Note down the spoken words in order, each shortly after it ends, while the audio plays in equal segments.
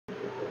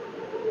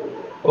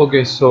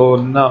Okay, so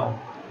now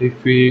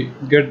if we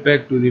get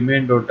back to the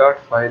main.dart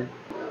file,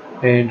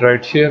 and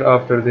right here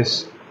after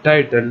this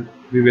title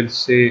we will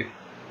say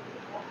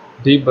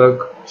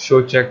debug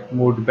show check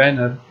mode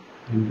banner,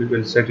 and we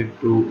will set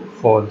it to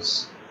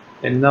false.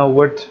 And now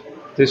what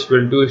this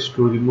will do is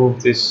to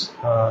remove this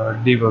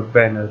debug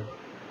banner.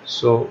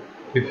 So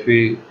if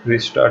we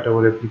restart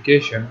our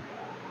application,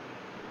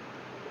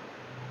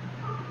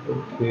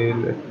 okay,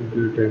 let me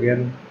do it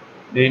again,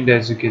 and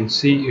as you can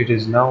see it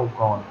is now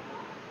gone.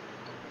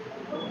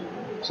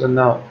 So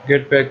now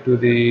get back to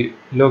the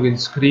login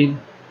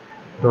screen,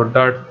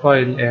 .dart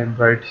file, and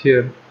right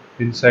here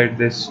inside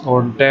this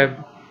on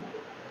tab,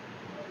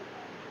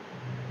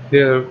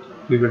 here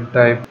we will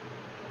type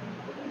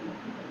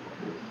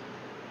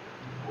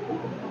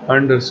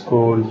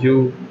underscore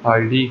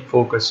uid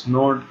focus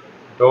node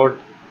dot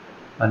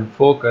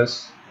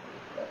unfocus,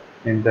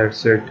 and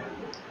that's it.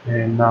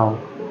 And now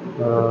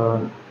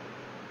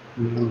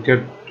we will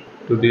get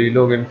to the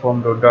login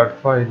form.dart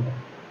file,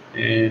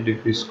 and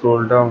if we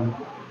scroll down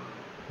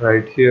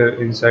right here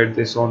inside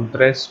this on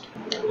pressed,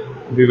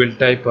 we will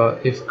type a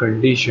if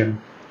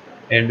condition,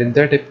 and in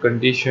that if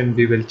condition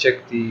we will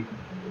check the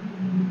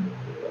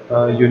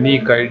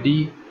unique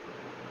ID,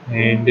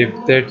 and if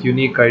that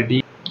unique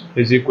ID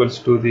is equals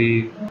to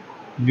the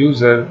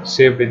user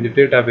saved in the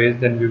database,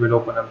 then we will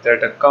open up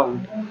that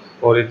account.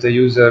 Or if the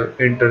user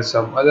enters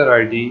some other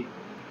ID,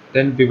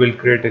 then we will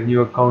create a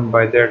new account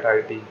by that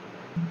ID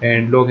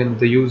and log in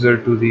the user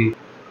to the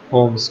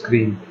home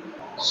screen.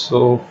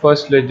 So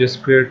first let's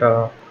just create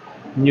a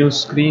new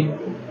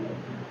screen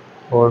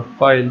or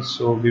file.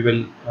 So we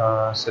will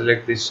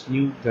select this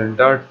new, then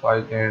dart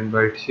file, and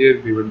right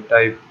here we will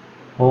type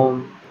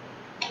home,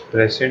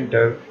 press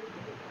enter,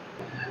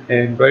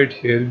 and right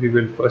here we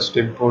will first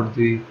import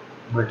the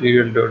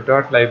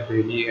material.dart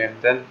library, and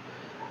then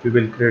we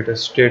will create a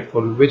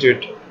stateful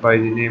widget by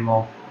the name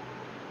of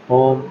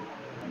home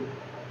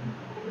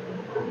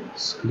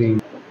screen.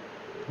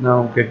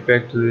 Now get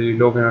back to the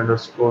login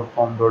underscore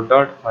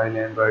form.dart file,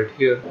 and right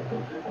here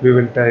we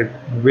will type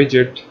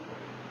widget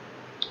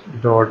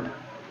dot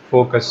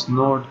focus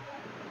node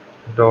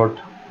dot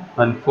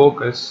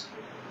unfocus,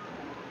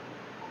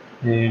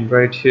 and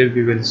right here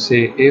we will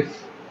say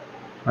if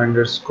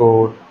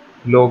underscore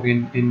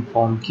login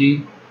inform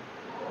key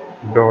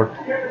dot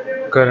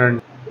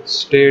current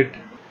state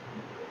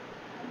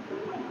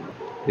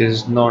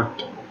is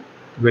not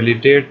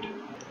validate.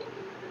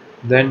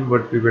 Then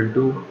what we will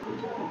do,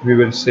 we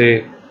will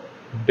say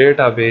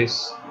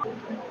database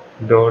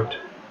dot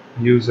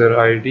user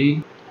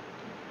id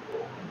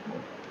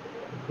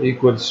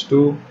equals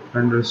to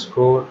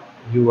underscore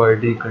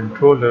uid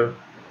controller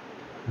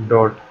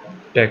dot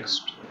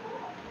text,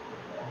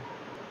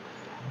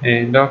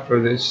 and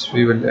after this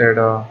we will add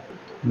a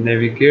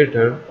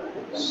navigator.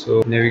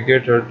 So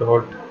navigator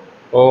dot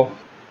of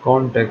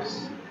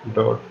context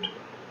dot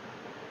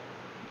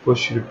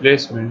push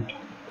replacement,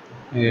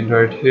 and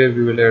right here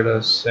we will add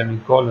a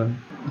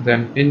semicolon.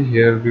 Then in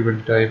here we will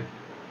type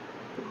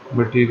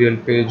material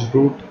page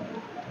root,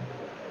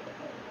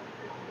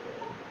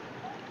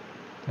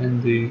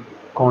 and the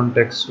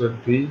context will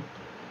be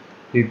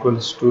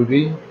equals to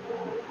the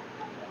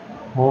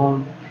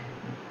home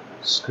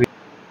screen,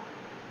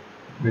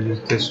 which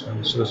is this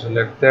one. So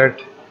select that,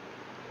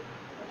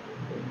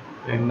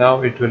 and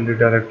now it will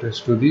redirect us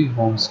to the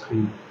home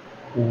screen.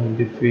 And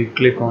if we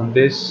click on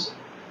this,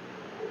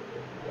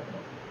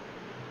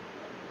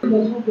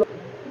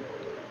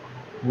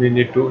 we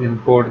need to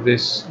import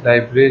this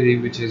library,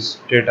 which is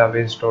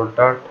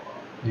database.dart,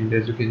 and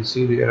as you can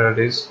see the error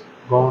is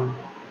gone.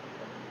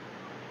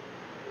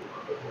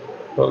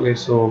 Okay,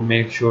 so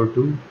make sure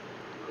to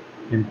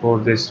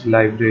import this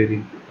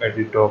library at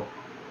the top.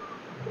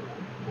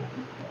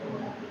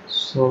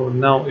 So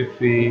now if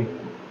we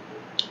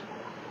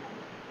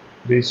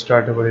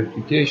restart our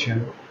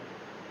application,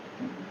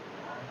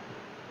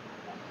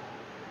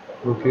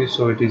 okay,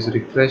 so it is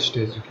refreshed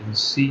as you can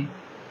see.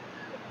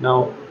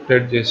 Now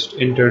let's just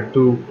enter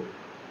two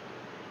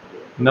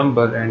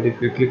number, and if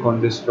you click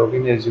on this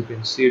login, as you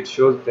can see it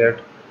shows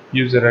that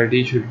user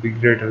ID should be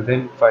greater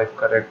than 5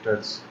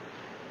 characters.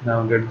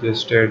 Now let's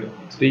just add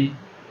 3,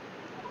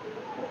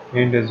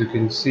 and as you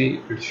can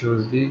see it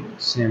shows the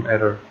same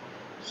error.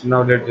 So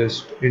now let's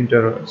just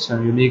enter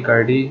some unique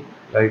ID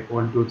like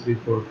 1 2 3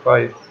 4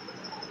 5,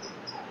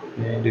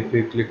 and if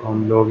we click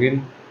on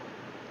login,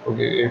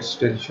 okay, it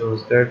still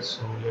shows that,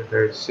 so let's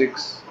add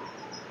 6.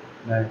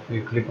 Now if we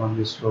click on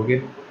this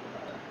login,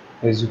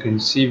 as you can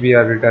see we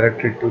are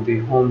redirected to the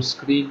home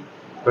screen,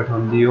 but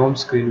on the home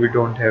screen we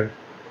don't have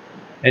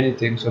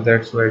anything, so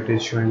that's why it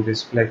is showing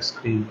this black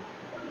screen.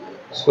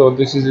 So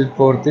this is it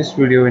for this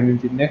video, and in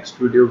the next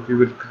video we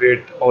will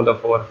create all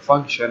of our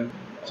function.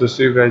 So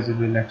see you guys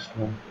in the next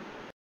one.